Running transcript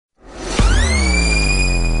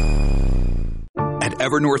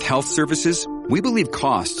Evernorth Health Services, we believe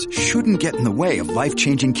costs shouldn't get in the way of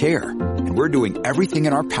life-changing care, and we're doing everything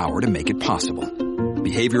in our power to make it possible.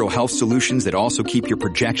 Behavioral health solutions that also keep your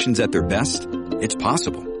projections at their best? It's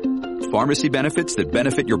possible. Pharmacy benefits that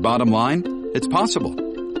benefit your bottom line? It's possible.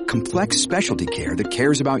 Complex specialty care that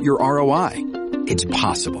cares about your ROI? It's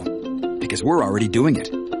possible. Because we're already doing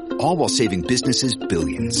it. All while saving businesses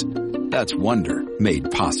billions. That's Wonder made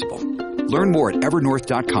possible. Learn more at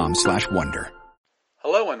evernorth.com/wonder.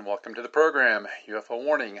 Hello and welcome to the program, UFO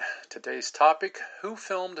Warning. Today's topic, who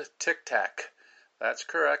filmed Tic Tac? That's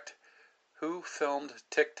correct. Who filmed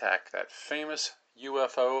Tic Tac, that famous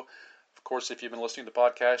UFO? Of course, if you've been listening to the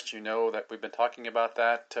podcast, you know that we've been talking about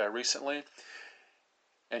that recently.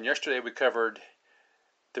 And yesterday we covered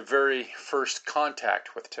the very first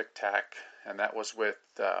contact with Tic Tac, and that was with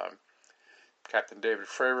Captain David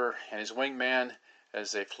Fravor and his wingman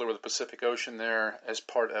as they flew over the Pacific Ocean there as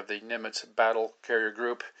part of the Nimitz Battle Carrier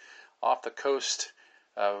Group off the coast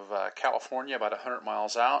of California, about 100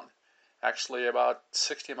 miles out, actually about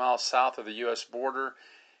 60 miles south of the U.S. border,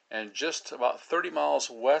 and just about 30 miles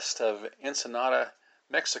west of Ensenada,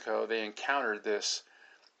 Mexico. They encountered this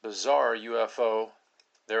bizarre UFO.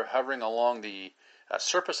 They're hovering along the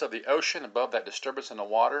surface of the ocean above that disturbance in the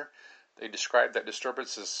water. They described that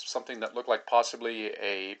disturbance as something that looked like possibly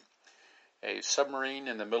a submarine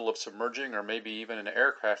in the middle of submerging, or maybe even an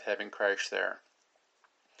aircraft having crashed there.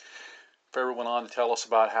 Fravor went on to tell us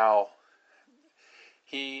about how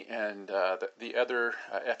he and the other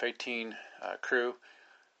F-18 crew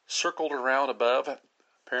circled around above,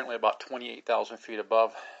 apparently about 28,000 feet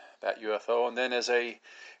above that UFO, and then as he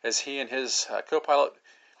and his co-pilot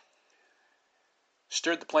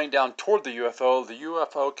steered the plane down toward the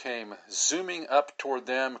UFO came zooming up toward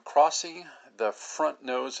them, crossing the front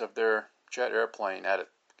nose of their jet airplane at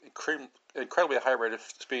an incredibly high rate of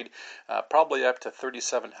speed, probably up to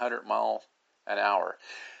 3,700 miles an hour.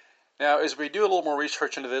 Now, as we do a little more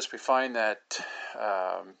research into this, we find that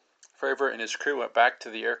Fravor and his crew went back to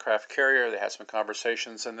the aircraft carrier. They had some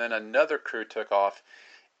conversations, and then another crew took off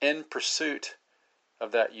in pursuit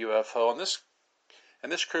of that UFO. And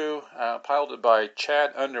this crew, piloted by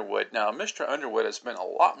Chad Underwood. Now, Mr. Underwood has been a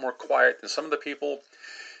lot more quiet than some of the people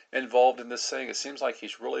involved in this thing. It seems like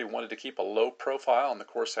he's really wanted to keep a low profile, and of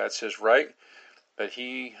course that's his right. But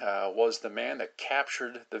he was the man that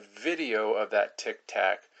captured the video of that Tic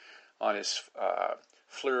Tac on his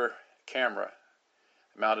FLIR camera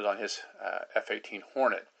mounted on his F-18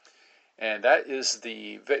 Hornet. And that is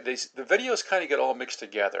the videos kind of get all mixed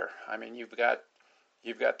together. I mean, you've got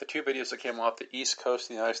the two videos that came off the East Coast of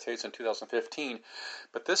the United States in 2015,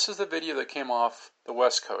 but this is the video that came off the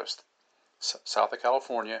West Coast, south of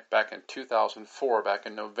California, back in 2004, back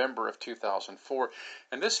in November of 2004.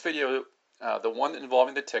 And this video, the one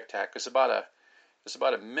involving the Tic Tac, is about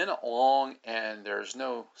a minute long, and there's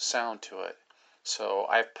no sound to it. So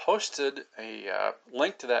I've posted a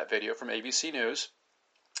link to that video from ABC News,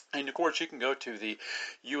 and of course you can go to the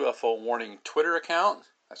UFO Warning Twitter account.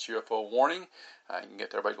 That's UFO Warning. You can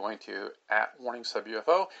get there by going to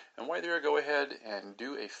 @WarningSubUFO. And while you're there, go ahead and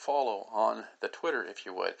do a follow on the Twitter if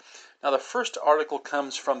you would. Now, the first article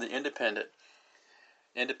comes from the Independent,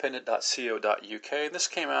 independent.co.uk. And this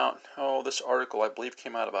came out, this article I believe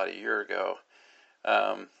came out about a year ago.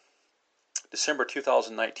 December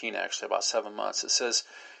 2019, actually, about 7 months.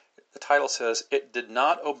 The title says, "It did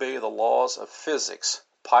not obey the laws of physics.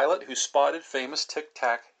 Pilot who spotted famous Tic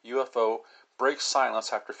Tac UFO breaks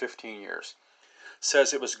silence after 15 years.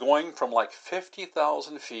 Says it was going from like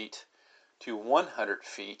 50,000 feet to 100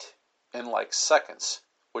 feet in like seconds,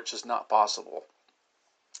 which is not possible."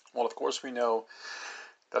 Well, of course, we know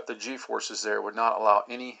that the G-forces there would not allow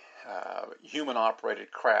any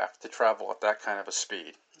human-operated craft to travel at that kind of a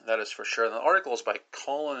speed. That is for sure. And the article is by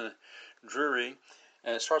Colin Drury,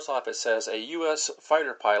 and it starts off, it says, a U.S.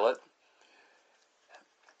 fighter pilot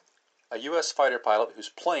whose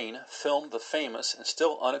plane filmed the famous and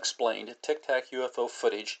still unexplained Tic Tac UFO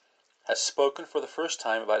footage has spoken for the first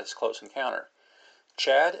time about his close encounter.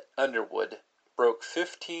 Chad Underwood broke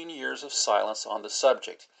 15 years of silence on the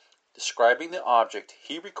subject, describing the object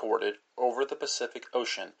he recorded over the Pacific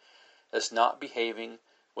Ocean as not behaving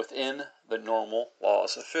within the normal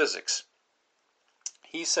laws of physics.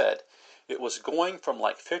 He said it was going from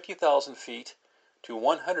like 50,000 feet to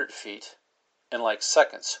 100 feet in like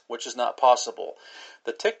seconds, which is not possible.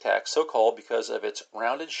 The Tic Tac, so called because of its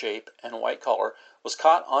rounded shape and white color, was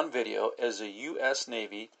caught on video as the U.S.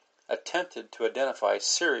 Navy attempted to identify a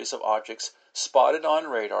series of objects spotted on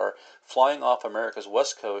radar flying off America's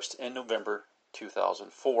west coast in November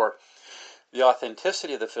 2004. The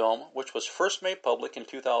authenticity of the film, which was first made public in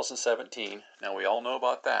 2017, now we all know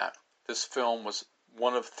about that. This film was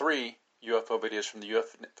one of 3 UFO videos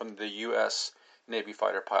from the U.S. Navy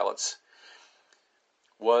fighter pilots,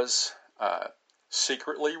 was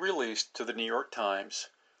secretly released to the New York Times,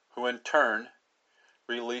 who in turn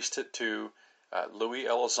released it to Louis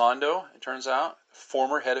Elizondo, it turns out,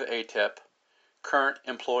 former head of ATIP, current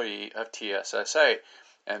employee of TSSA.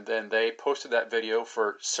 And then they posted that video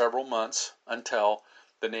for several months until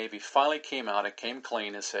the Navy finally came out and came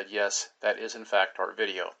clean and said, yes, that is in fact our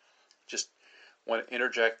video. Just want to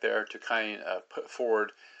interject there to kind of put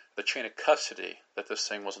forward the chain of custody that this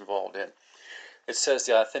thing was involved in. It says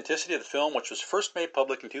the authenticity of the film, which was first made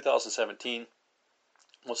public in 2017,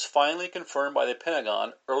 was finally confirmed by the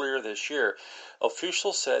Pentagon earlier this year.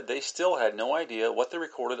 Officials said they still had no idea what the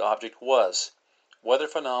recorded object was. Weather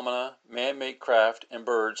phenomena, man-made craft, and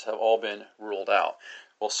birds have all been ruled out.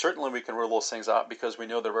 Well, certainly we can rule those things out because we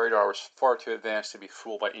know the radar was far too advanced to be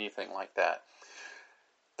fooled by anything like that.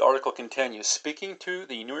 The article continues, speaking to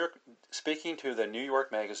the New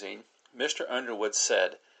York Magazine, Mr. Underwood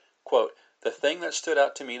said, quote, "The thing that stood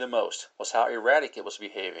out to me the most was how erratic it was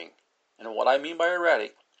behaving. And what I mean by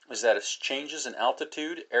erratic is that its changes in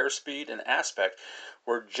altitude, airspeed, and aspect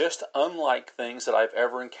were just unlike things that I've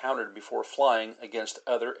ever encountered before flying against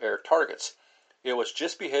other air targets. It was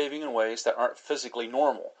just behaving in ways that aren't physically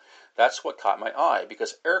normal. That's what caught my eye,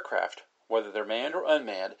 because aircraft, whether they're manned or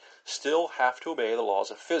unmanned, still have to obey the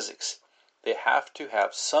laws of physics. They have to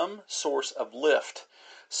have some source of lift,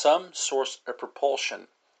 some source of propulsion.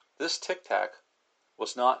 This Tic Tac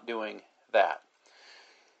was not doing that."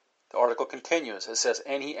 The article continues. It says,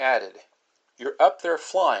 and he added, "You're up there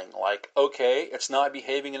flying, like, okay, it's not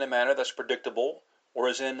behaving in a manner that's predictable or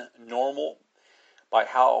is in normal by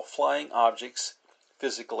how flying objects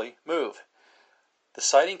physically move." The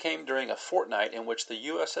sighting came during a fortnight in which the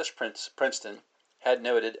USS Princeton had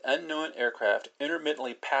noted unknown aircraft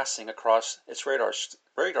intermittently passing across its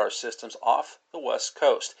radar systems off the west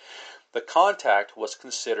coast. The contact was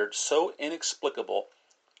considered so inexplicable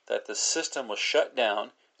that the system was shut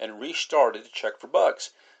down and restarted to check for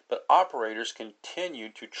bugs, but operators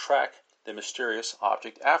continued to track the mysterious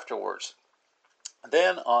object afterwards.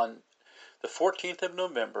 Then on the 14th of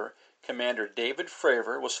November, Commander David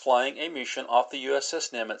Fravor was flying a mission off the USS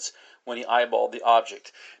Nimitz when he eyeballed the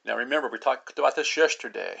object. Now remember, we talked about this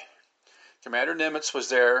yesterday. Commander Nimitz was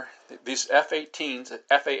there. These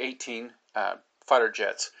FA-18 fighter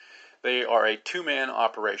jets, they are a 2-man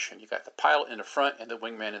operation. You got the pilot in the front and the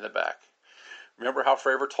wingman in the back. Remember how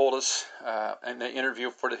Fravor told us in the interview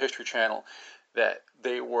for the History Channel that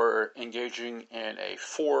they were engaging in a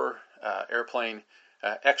 4-airplane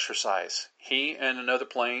exercise. He and another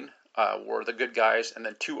plane were the good guys, and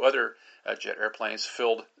then 2 other jet airplanes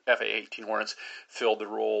FA-18 Hornets filled the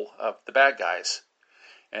role of the bad guys.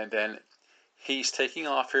 And then he's taking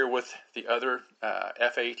off here with the other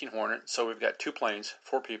FA-18 Hornet, so we've got 2 planes,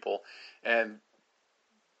 4 people, and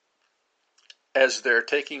as they're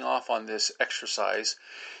taking off on this exercise,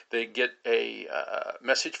 they get a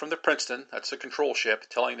message from the Princeton, that's the control ship,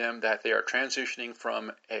 telling them that they are transitioning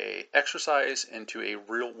from a exercise into a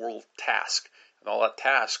real-world task. And all that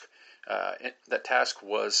task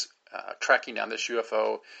was tracking down this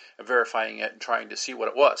UFO, verifying it, and trying to see what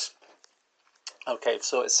it was. Okay,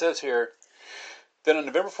 so it says here, then on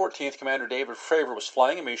November 14th, Commander David Fravor was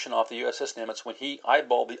flying a mission off the USS Nimitz when he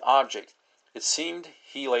eyeballed the object. It seemed,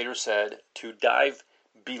 he later said, to dive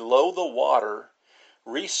below the water,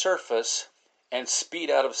 resurface, and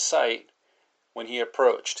speed out of sight when he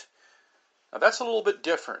approached. Now that's a little bit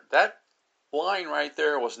different. That line right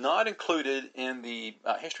there was not included in the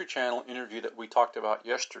History Channel interview that we talked about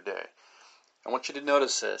yesterday. I want you to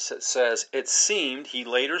notice this. It says, it seemed, he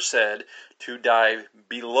later said, to dive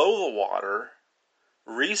below the water,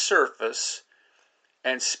 resurface,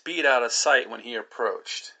 and speed out of sight when he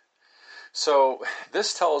approached. So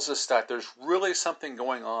this tells us that there's really something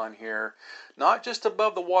going on here, not just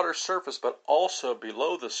above the water surface, but also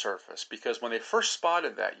below the surface. Because when they first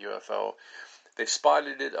spotted that UFO, they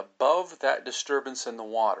spotted it above that disturbance in the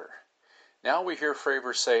water. Now we hear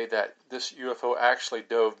Fravor say that this UFO actually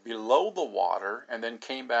dove below the water and then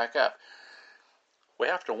came back up. We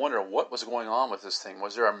have to wonder what was going on with this thing.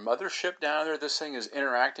 Was there a mothership down there this thing is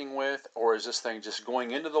interacting with, or is this thing just going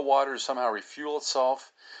into the water to somehow refuel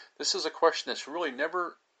itself? This is a question that's really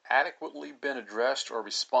never adequately been addressed or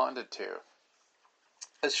responded to.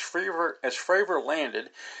 As Fravor landed,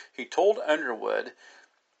 he told Underwood,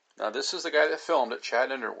 now this is the guy that filmed it,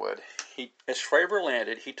 Chad Underwood. As Fravor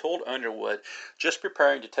landed, he told Underwood, just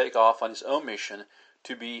preparing to take off on his own mission,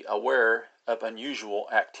 to be aware of unusual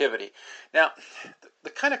activity. Now, the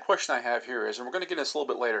kind of question I have here is, and we're going to get into this a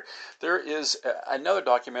little bit later, there is another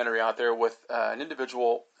documentary out there with an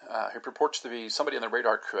individual who purports to be somebody on the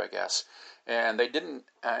radar crew, I guess, and they didn't,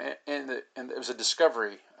 and it was a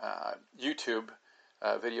Discovery YouTube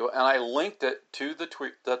video, and I linked it to the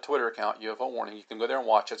Twitter account, UFO Warning. You can go there and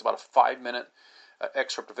watch it. It's about a 5-minute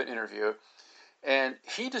excerpt of an interview. And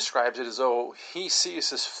he describes it as though he sees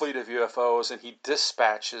this fleet of UFOs and he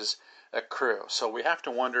dispatches a crew. So we have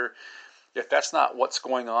to wonder if that's not what's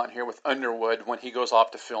going on here with Underwood when he goes off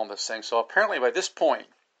to film this thing. So apparently by this point,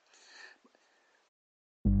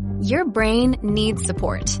 your brain needs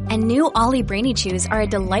support, and new Ollie Brainy Chews are a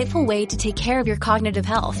delightful way to take care of your cognitive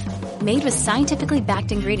health. Made with scientifically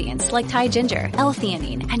backed ingredients like Thai ginger,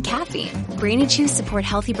 L-theanine, and caffeine, Brainy Chews support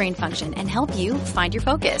healthy brain function and help you find your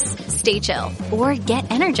focus, stay chill, or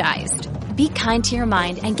get energized. Be kind to your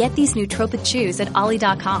mind and get these nootropic chews at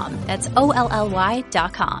Ollie.com. That's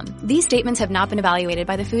OLLY.com. These statements have not been evaluated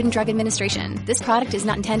by the Food and Drug Administration. This product is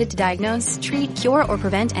not intended to diagnose, treat, cure, or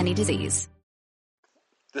prevent any disease.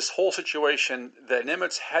 This whole situation, the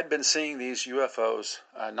Nimitz had been seeing these UFOs,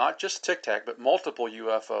 not just Tic Tac, but multiple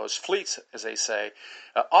UFOs, fleets, as they say,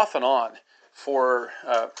 off and on for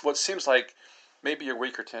what seems like maybe a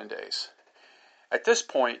week or 10 days. At this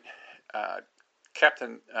point,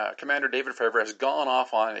 Commander David Fravor has gone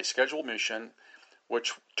off on a scheduled mission,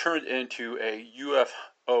 which turned into a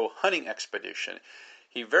UFO hunting expedition.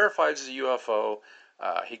 He verifies the UFO.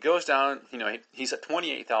 He goes down, he's at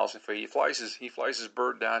 28,000 feet. He flies his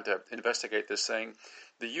bird down to investigate this thing.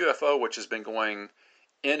 The UFO, which has been going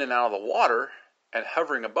in and out of the water and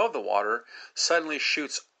hovering above the water, suddenly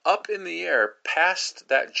shoots up in the air past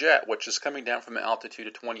that jet, which is coming down from an altitude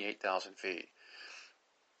of 28,000 feet.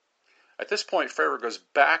 At this point, Fravor goes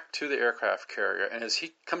back to the aircraft carrier, and as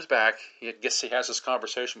he comes back, he has this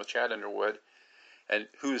conversation with Chad Underwood, and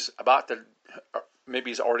who's about to, maybe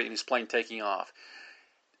he's already in his plane taking off,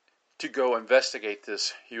 to go investigate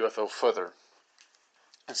this UFO further.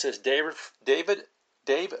 It says Dave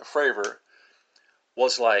Fravor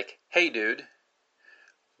was like, "Hey dude,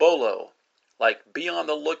 Bolo, like be on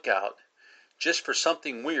the lookout just for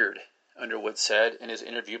something weird," Underwood said in his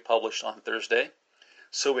interview published on Thursday.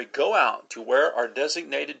 "So we go out to where our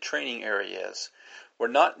designated training area is. We're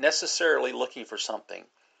not necessarily looking for something,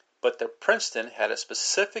 but the Princeton had a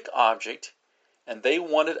specific object and they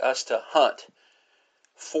wanted us to hunt,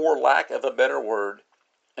 for lack of a better word,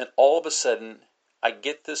 and all of a sudden I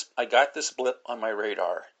got this blip on my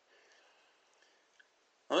radar."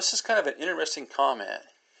 Now, this is kind of an interesting comment.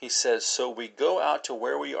 He says, "So we go out to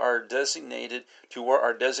where our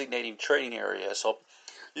designating training area." So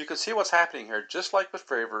you can see what's happening here. Just like with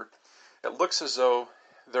Fravor, it looks as though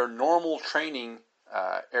their normal training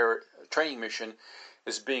mission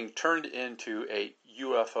is being turned into a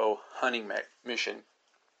UFO hunting mission.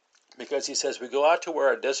 Because he says, we go out to where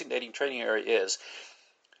our designating training area is.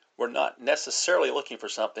 We're not necessarily looking for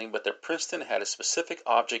something, but the Princeton had a specific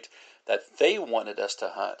object that they wanted us to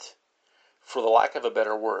hunt, for the lack of a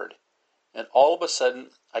better word. And all of a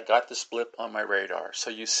sudden, I got this blip on my radar. So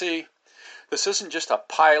you see, this isn't just a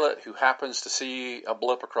pilot who happens to see a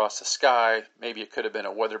blip across the sky. Maybe it could have been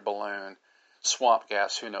a weather balloon, swamp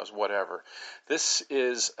gas, who knows, whatever. This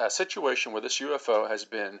is a situation where this UFO has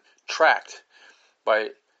been tracked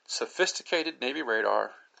by sophisticated Navy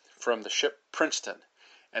radar from the ship Princeton,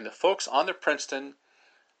 and the folks on the Princeton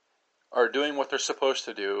are doing what they're supposed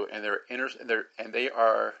to do, and they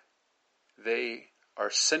are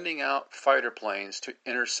sending out fighter planes to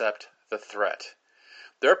intercept the threat.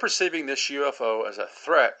 They're perceiving this UFO as a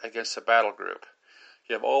threat against the battle group.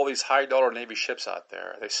 You have all these high-dollar Navy ships out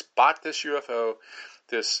there. They spot this UFO,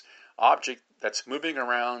 this object that's moving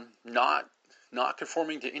around, not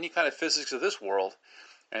conforming to any kind of physics of this world,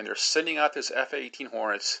 and they're sending out this F-18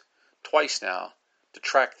 Hornets twice now to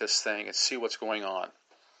track this thing and see what's going on.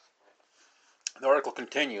 The article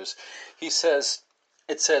continues. He said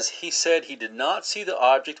he did not see the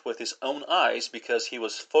object with his own eyes because he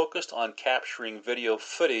was focused on capturing video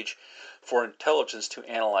footage for intelligence to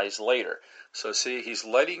analyze later. So see, he's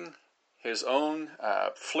letting his own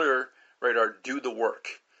FLIR radar do the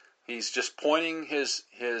work. He's just pointing his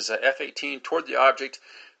F-18 toward the object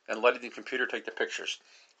and letting the computer take the pictures.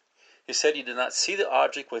 He said he did not see the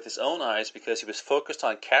object with his own eyes because he was focused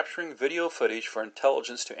on capturing video footage for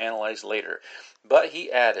intelligence to analyze later. But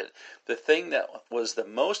he added, the thing that was the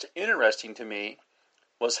most interesting to me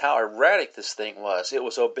was how erratic this thing was. It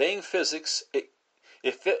was obeying physics.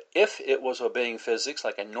 If it was obeying physics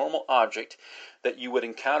like a normal object that you would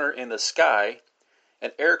encounter in the sky,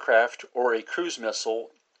 an aircraft or a cruise missile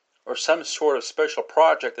or some sort of special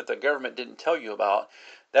project that the government didn't tell you about,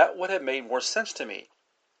 that would have made more sense to me.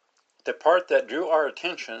 The part that drew our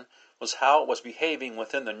attention was how it was behaving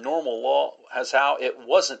within the normal law, as how it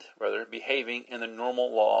wasn't, rather, behaving in the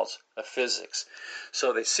normal laws of physics.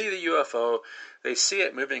 So they see the UFO, they see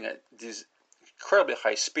it moving at these incredibly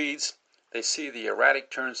high speeds, they see the erratic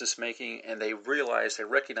turns it's making, and they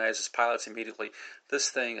recognize as pilots immediately, this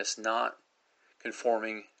thing is not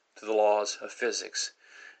conforming to the laws of physics.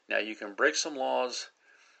 Now you can break some laws,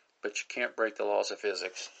 but you can't break the laws of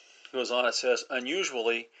physics. It goes on, it says,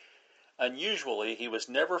 Unusually, he was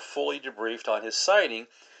never fully debriefed on his sighting,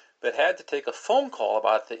 but had to take a phone call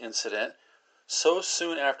about the incident so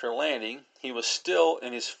soon after landing. He was still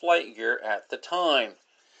in his flight gear at the time.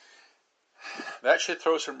 That should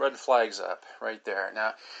throw some red flags up right there.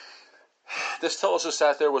 Now, this tells us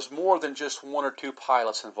that there was more than just one or two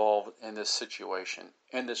pilots involved in this situation,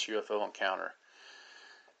 in this UFO encounter.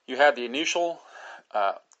 You had the initial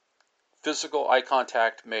physical eye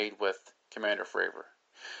contact made with Commander Fravor.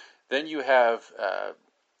 Then you have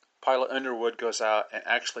Pilot Underwood goes out and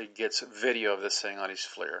actually gets video of this thing on his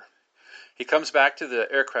FLIR. He comes back to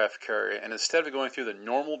the aircraft carrier, and instead of going through the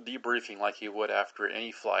normal debriefing like he would after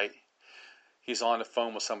any flight, he's on the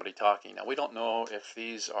phone with somebody talking. Now, we don't know if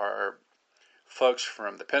these are folks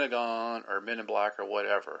from the Pentagon or Men in Black or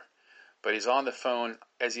whatever, but he's on the phone.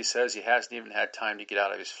 As he says, he hasn't even had time to get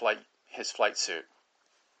out of his flight suit.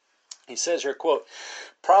 He says here, quote,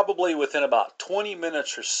 probably within about 20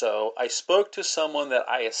 minutes or so, I spoke to someone that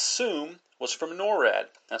I assume was from NORAD.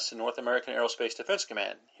 That's the North American Aerospace Defense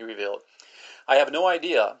Command, he revealed. I have no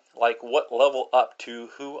idea, like what level up to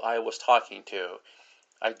who I was talking to.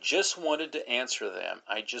 I just wanted to answer them.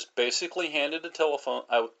 I just basically handed the telephone.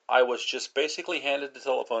 I was just basically handed the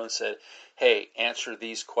telephone and said, hey, answer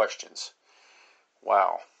these questions.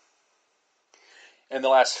 Wow. In the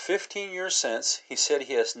last 15 years since, he said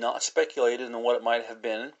he has not speculated on what it might have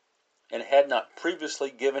been, and had not previously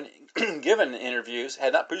given interviews.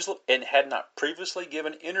 Had not previously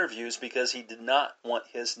given interviews because he did not want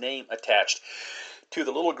his name attached to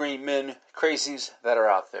the little green men crazies that are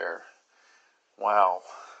out there. Wow.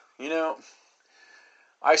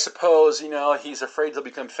 I suppose, he's afraid he'll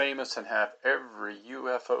become famous and have every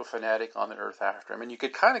UFO fanatic on the earth after him. And you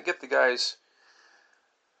could kind of get the guys.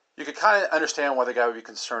 You could kind of understand why the guy would be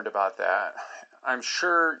concerned about that. I'm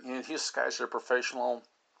sure these guys are a professional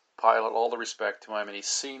pilot, all the respect to him, and he's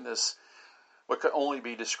seen this, what could only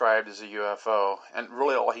be described as a UFO, and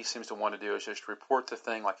really all he seems to want to do is just report the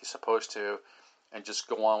thing like he's supposed to, and just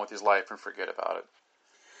go on with his life and forget about it.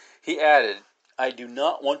 He added, I do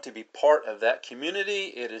not want to be part of that community.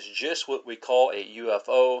 It is just what we call a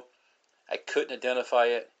UFO. I couldn't identify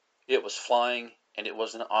it. It was flying, and it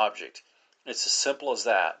was an object. It's as simple as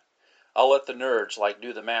that. I'll let the nerds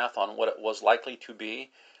do the math on what it was likely to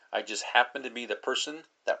be. I just happened to be the person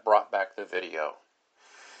that brought back the video.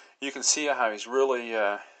 You can see how he's really.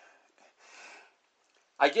 I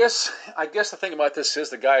guess the thing about this is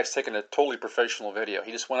the guy is taking a totally professional video.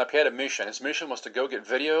 He just went up. He had a mission. His mission was to go get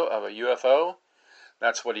video of a UFO.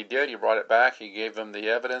 That's what he did. He brought it back. He gave them the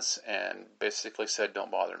evidence and basically said,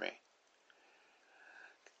 "Don't bother me."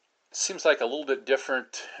 Seems like a little bit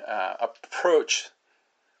different approach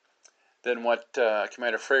than what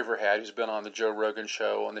Commander Fravor had, who's been on the Joe Rogan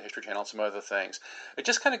show, on the History Channel, and some other things. It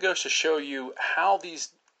just kind of goes to show you how these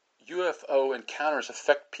UFO encounters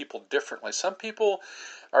affect people differently. Some people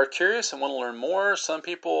are curious and want to learn more. Some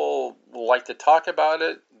people like to talk about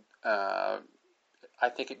it. I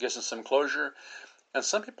think it gives them some closure. And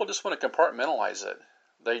some people just want to compartmentalize it.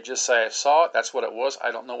 They just say, I saw it, that's what it was,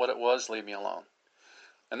 I don't know what it was, leave me alone.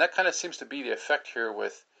 And that kind of seems to be the effect here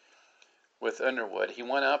with Underwood. He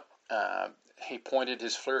went up, he pointed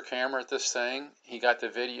his FLIR camera at this thing, he got the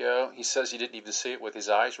video, he says he didn't even see it with his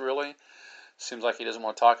eyes really. Seems like he doesn't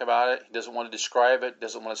want to talk about it, he doesn't want to describe it,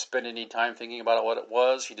 doesn't want to spend any time thinking about what it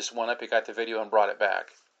was. He just went up, he got the video and brought it back.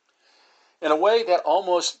 In a way that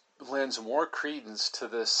almost lends more credence to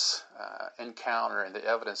this encounter and the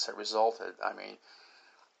evidence that resulted. I mean,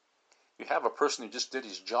 you have a person who just did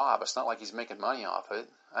his job. It's not like he's making money off it.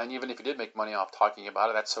 And even if he did make money off talking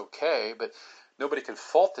about it, that's okay. But nobody can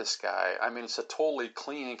fault this guy. I mean, it's a totally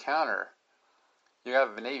clean encounter. You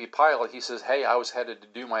have a Navy pilot. He says, hey, I was headed to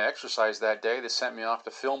do my exercise that day. They sent me off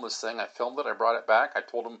to film this thing. I filmed it. I brought it back. I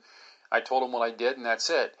told him what I did, and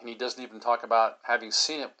that's it. And he doesn't even talk about having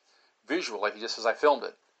seen it visually. He just says, I filmed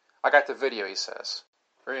it. I got the video, he says.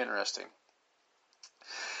 Very interesting.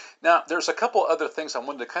 Now, there's a couple other things I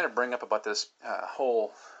wanted to kind of bring up about this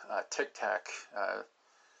whole Tic Tac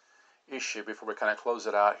issue before we kind of close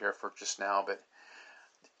it out here for just now. But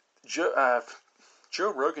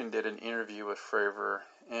Joe Rogan did an interview with Fravor,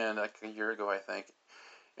 and like a year ago, I think,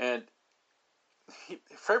 and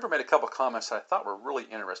Fravor made a couple of comments that I thought were really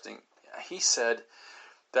interesting. He said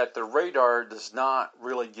that the radar does not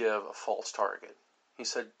really give a false target. He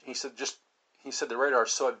said the radar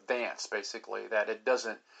is so advanced, basically, that it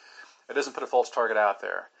doesn't put a false target out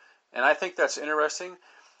there. And I think that's interesting.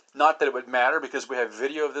 Not that it would matter because we have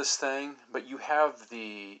video of this thing, but you have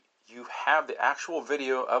the actual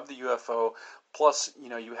video of the UFO. Plus,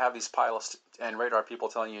 you have these pilots and radar people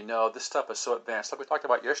telling you, no, this stuff is so advanced. Like we talked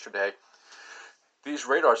about yesterday, these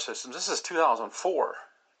radar systems, this is 2004,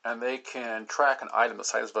 and they can track an item the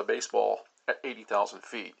size of a baseball at 80,000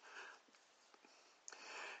 feet.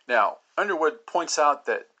 Now, Underwood points out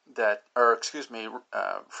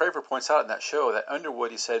Fravor points out in that show that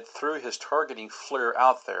Underwood, he said, threw his targeting FLIR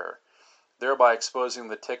out there, thereby exposing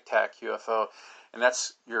the Tic Tac UFO. And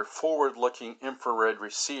that's your forward-looking infrared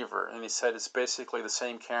receiver. And he said it's basically the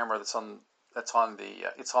same camera it's on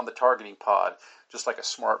the targeting pod, just like a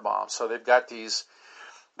smart bomb. So they've got these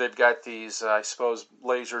I suppose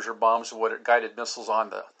lasers or bombs or guided missiles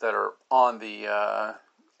that are on the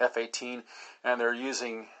F-18, and they're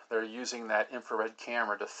using that infrared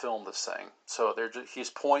camera to film this thing. So he's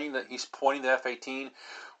pointing the F-18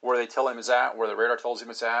 where they tell him is at, where the radar tells him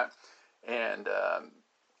it's at, and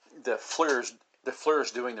the FLIR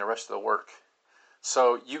is doing the rest of the work.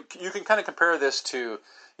 So you can kind of compare this to,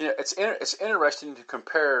 it's interesting to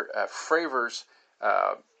compare Fravor's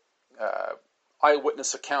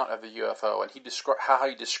eyewitness account of the UFO, and how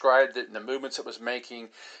he described it and the movements it was making,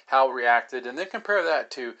 how it reacted, and then compare that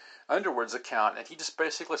to Underwood's account, and he just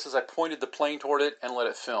basically says, I pointed the plane toward it and let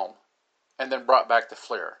it film, and then brought back the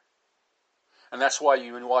FLIR. And that's why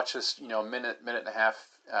you watch this, minute and a half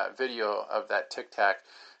video of that Tic Tac.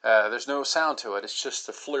 There's no sound to it. It's just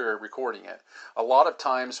the FLIR recording it. A lot of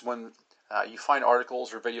times when you find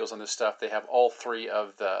articles or videos on this stuff, they have all three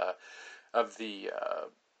of the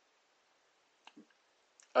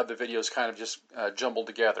videos kind of just jumbled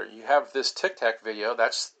together. You have this Tic Tac video.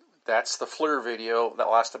 That's the FLIR video that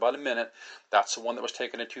lasts about a minute. That's the one that was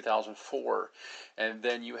taken in 2004. And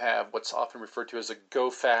then you have what's often referred to as a Go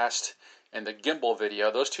Fast and the gimbal video.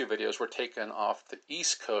 Those two videos were taken off the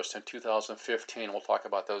East Coast in 2015. We'll talk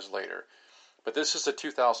about those later. But this is the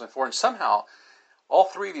 2004, and somehow all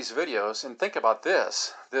three of these videos, and think about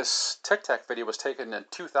this Tic Tac video was taken in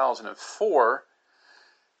 2004,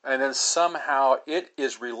 and then somehow it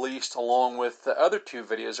is released along with the other two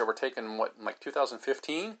videos that were taken in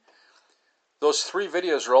 2015. Those three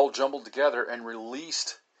videos are all jumbled together and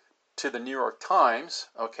released to the New York Times,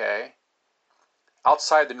 okay,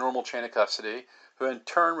 outside the normal chain of custody, who in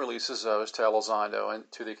turn releases those to Elizondo and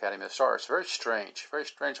to the Academy of Stars. Very strange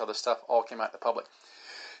how this stuff all came out in the public.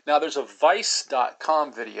 Now, there's a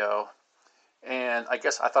Vice.com video, and I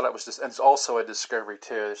guess I thought it was and it's also a Discovery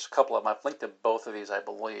too. There's a couple of them. I've linked to both of these, I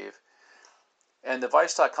believe. And the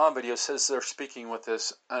Vice.com video says they're speaking with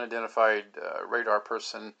this unidentified radar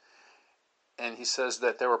person, and he says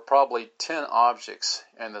that there were probably 10 objects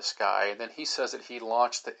in the sky, and then he says that he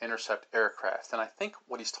launched the intercept aircraft. And I think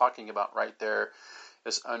what he's talking about right there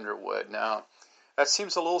is Underwood. Now, that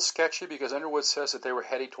seems a little sketchy because Underwood says that they were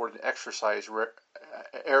heading toward an exercise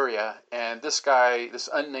area, and this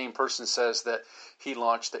unnamed person, says that he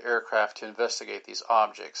launched the aircraft to investigate these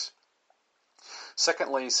objects.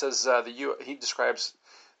 Secondly, he says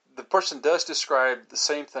the person does describe the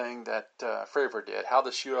same thing that Fravor did, how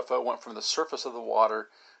this UFO went from the surface of the water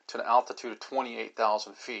to an altitude of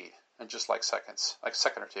 28,000 feet in just like seconds, like a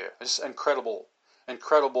second or two. It's just incredible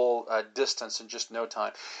distance in just no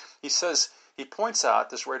time. He points out,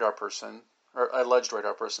 this radar person, or alleged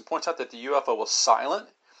radar person, points out that the UFO was silent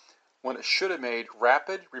when it should have made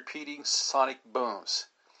rapid, repeating sonic booms.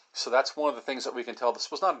 So that's one of the things that we can tell.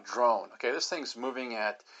 This was not a drone. Okay, this thing's moving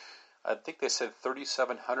at, I think they said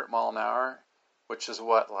 3,700 mile an hour, which is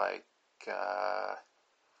what, like,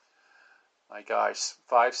 my gosh,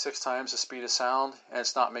 5-6 times the speed of sound, and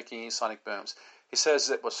it's not making any sonic booms. He says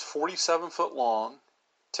it was 47 foot long,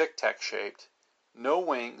 tic-tac shaped, no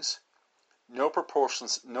wings, no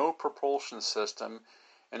propulsion system,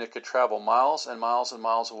 and it could travel miles and miles and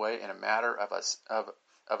miles away in a matter of a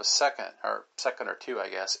second or two, I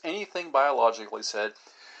guess. Anything biological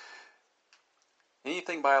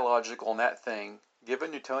in that thing,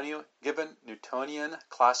 given Newtonian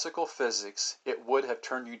classical physics, it would have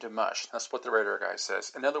turned you to mush. That's what the radar guy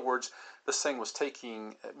says. In other words, this thing was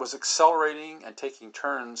accelerating and taking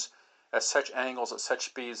turns at such angles, at such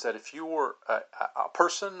speeds, that if you were a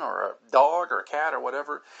person or a dog or a cat or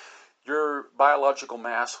whatever, your biological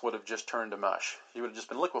mass would have just turned to mush. You would have just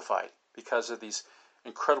been liquefied because of these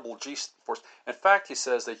incredible G-force. In fact, he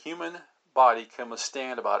says the human body can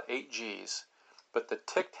withstand about 8 Gs, but the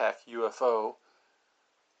Tic Tac UFO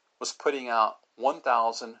was putting out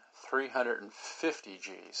 1,350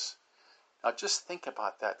 Gs. Now just think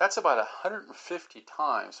about that. That's about 150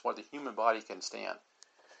 times what the human body can stand.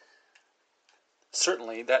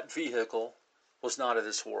 Certainly, that vehicle was not of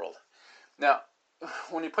this world. Now,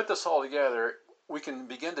 when you put this all together, we can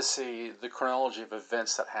begin to see the chronology of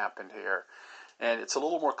events that happened here. And it's a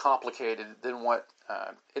little more complicated than what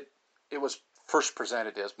it was first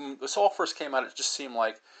presented as. When this all first came out, it just seemed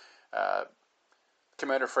like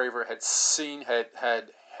Commander Fravor had seen the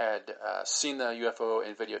UFO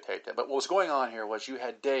and videotaped it. But what was going on here was you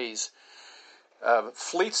had days of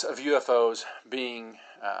fleets of UFOs being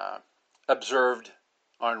observed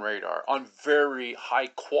on radar, on very high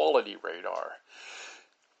quality radar.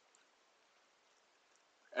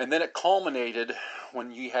 And then it culminated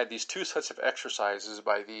when you had these two sets of exercises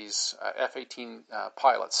by these F-18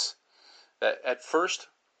 pilots. That at first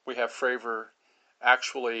we have Fravor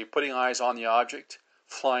actually putting eyes on the object,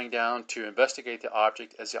 flying down to investigate the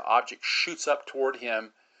object as the object shoots up toward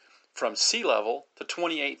him from sea level to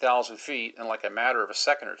 28,000 feet in like a matter of a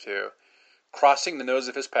second or two, crossing the nose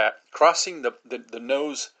of his the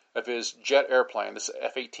nose of his jet airplane, this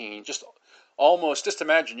F-18. Just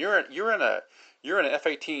imagine you're in an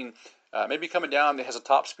F-18, maybe coming down. It has a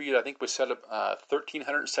top speed, I think we set up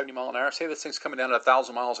 1,370 miles an hour. Say this thing's coming down at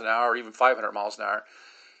 1,000 miles an hour, or even 500 miles an hour,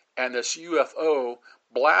 and this UFO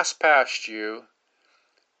blasts past you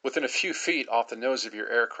within a few feet off the nose of your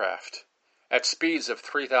aircraft at speeds of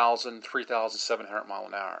 3,000, 3,700 miles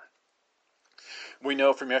an hour. We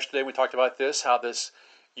know from yesterday, we talked about this, how this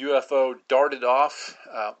UFO darted off,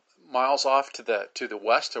 miles off to the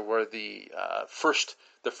west, of where the first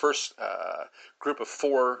group of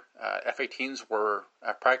 4 F-18s were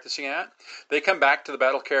practicing at. They come back to the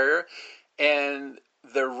battle carrier, and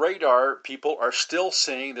the radar people are still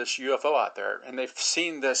seeing this UFO out there, and they've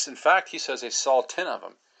seen this. In fact, he says they saw 10 of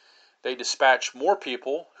them. They dispatched more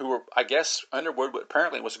people who were, I guess, Underwood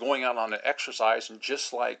apparently was going out on an exercise, and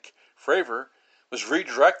just like Fravor, was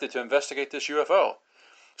redirected to investigate this UFO.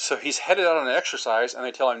 So he's headed out on an exercise, and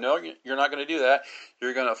they tell him, no, you're not going to do that.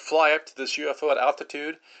 You're going to fly up to this UFO at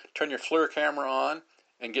altitude, turn your FLIR camera on,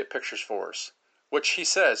 and get pictures for us. Which he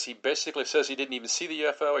says. He basically says he didn't even see the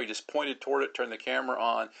UFO. He just pointed toward it, turned the camera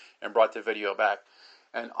on, and brought the video back.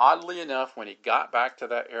 And oddly enough, when he got back to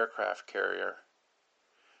that aircraft carrier,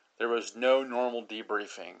 there was no normal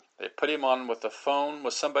debriefing. They put him on with the phone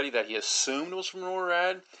with somebody that he assumed was from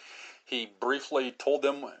NORAD. He briefly told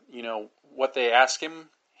them, what they asked him.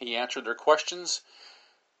 He answered their questions,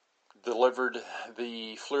 delivered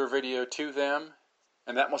the FLIR video to them,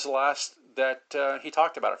 and that was the last that he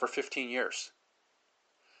talked about it for 15 years.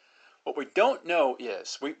 What we don't know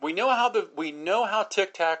is we know how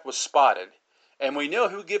Tic Tac was spotted, and we know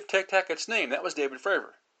who gave Tic Tac its name. That was David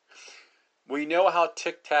Fravor. We know how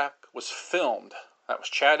Tic Tac was filmed. That was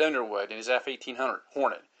Chad Underwood in his F-18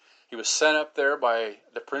 Hornet. He was sent up there by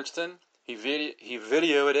the Princeton. He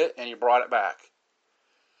videoed it, and he brought it back.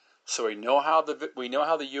 So we know how the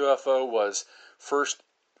UFO was first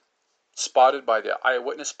spotted by the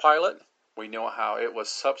eyewitness pilot. We know how it was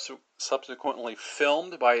subsequently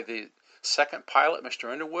filmed by the second pilot, Mr.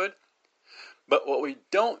 Underwood. But what we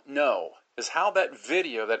don't know is how that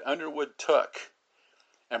video that Underwood took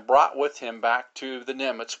and brought with him back to the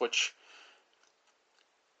Nimitz, which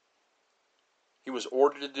he was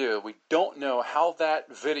ordered to do. We don't know how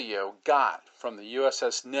that video got from the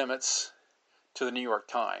USS Nimitz to the New York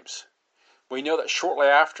Times. We know that shortly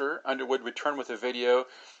after, Underwood returned with a video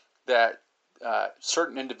that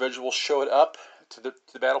certain individuals showed up to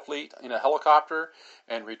the battle fleet in a helicopter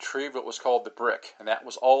and retrieved what was called the brick. And that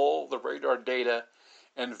was all the radar data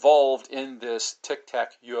involved in this Tic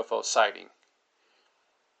Tac UFO sighting,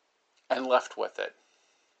 and left with it.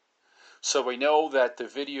 So we know that the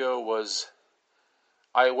video was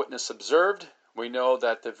eyewitness observed. We know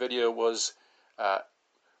that the video was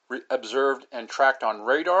observed and tracked on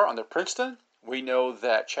radar on the Princeton. We know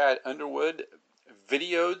that Chad Underwood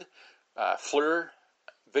videoed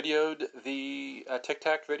the Tic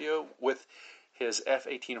Tac video with his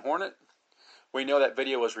F-18 Hornet. We know that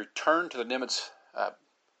video was returned to the Nimitz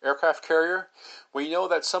aircraft carrier. We know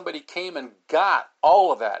that somebody came and got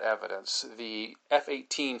all of that evidence, the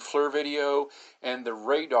F-18 FLIR video and the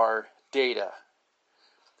radar data,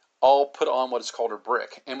 all put on what is called a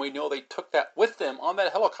brick. And we know they took that with them on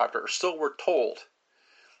that helicopter, or so we're told.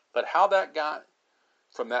 But how that got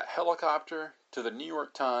from that helicopter to the New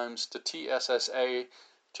York Times to TSSA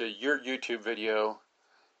to your YouTube video,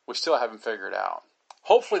 we still haven't figured out.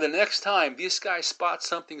 Hopefully the next time these guys spot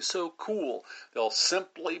something so cool, they'll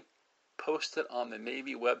simply post it on the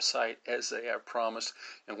Navy website as they have promised,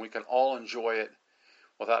 and we can all enjoy it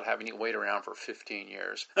without having to wait around for 15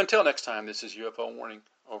 years. Until next time, this is UFO Warning,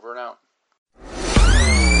 over and out.